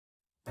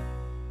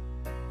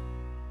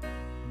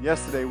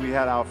Yesterday we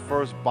had our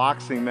first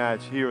boxing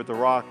match here at The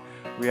Rock.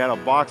 We had a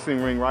boxing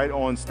ring right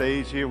on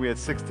stage here. We had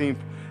 16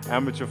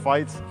 amateur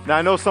fights. Now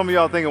I know some of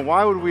y'all thinking,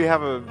 why would we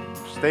have a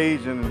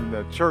stage in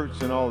the church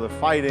and all the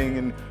fighting?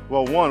 And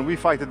well, one, we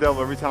fight the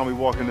devil every time we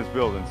walk in this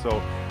building.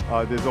 So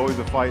there's always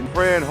a fight. And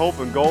prayer and hope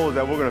and goal is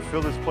that we're going to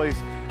fill this place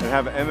and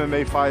have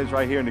MMA fighters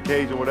right here in the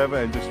cage or whatever,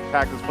 and just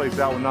pack this place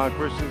out with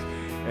non-Christians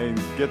and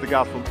get the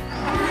gospel.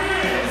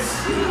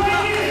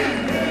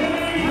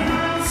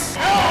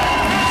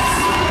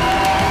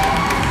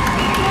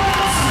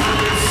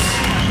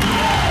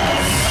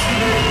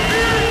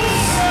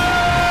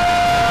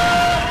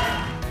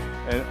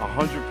 And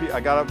 100 people, I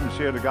got up and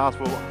shared the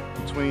gospel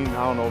between,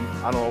 I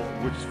don't know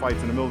which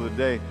fights in the middle of the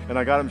day, and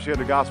I got up and shared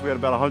the gospel. We had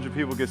about 100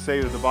 people get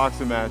saved at the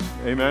boxing match.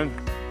 Amen.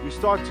 We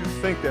start to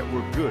think that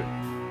we're good.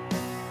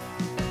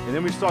 And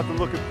then we start to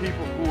look at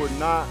people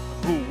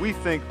who we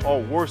think are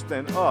worse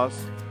than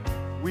us.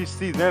 We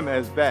see them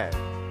as bad.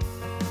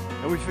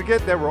 And we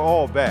forget that we're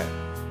all bad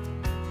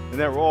and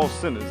that we're all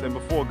sinners, and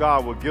before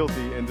God we're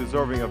guilty and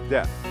deserving of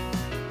death.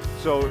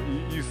 So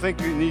you think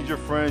you need your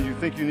friends, you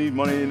think you need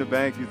money in the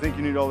bank, you think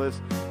you need all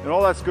this, and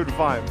all that's good and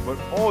fine, but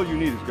all you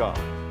need is God.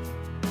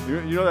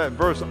 You know that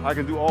verse, I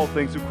can do all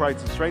things through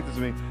Christ who strengthens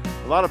me?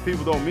 A lot of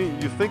people don't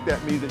mean, you think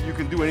that means that you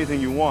can do anything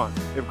you want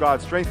if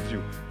God strengthens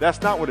you.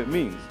 That's not what it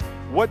means.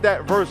 What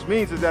that verse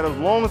means is that as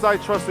long as I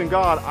trust in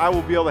God, I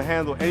will be able to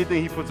handle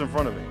anything He puts in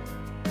front of me.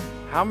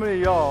 How many of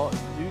y'all,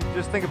 you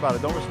just think about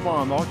it, don't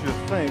respond, I want you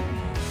to think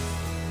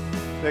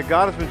that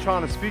God has been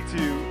trying to speak to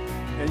you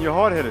and you're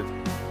hard-headed.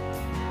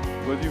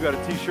 Whether you got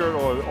a t-shirt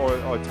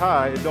or a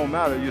tie, it don't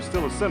matter, you're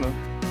still a sinner.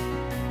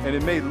 And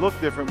it may look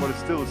different, but it's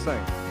still the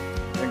same.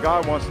 And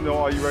God wants to know,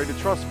 are you ready to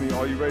trust me?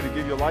 Are you ready to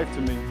give your life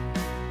to me?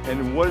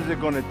 And what is it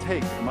going to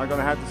take? Am I going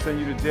to have to send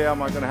you to jail?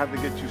 Am I going to have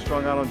to get you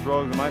strung out on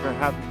drugs? Am I going to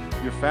have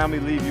your family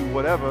leave you,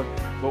 whatever?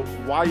 But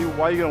why are you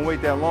going to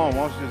wait that long?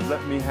 Why don't you just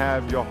let me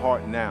have your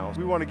heart now?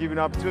 We want to give you an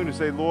opportunity to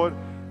say, Lord,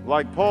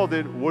 like Paul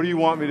did, what do you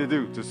want me to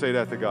do? To say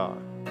that to God.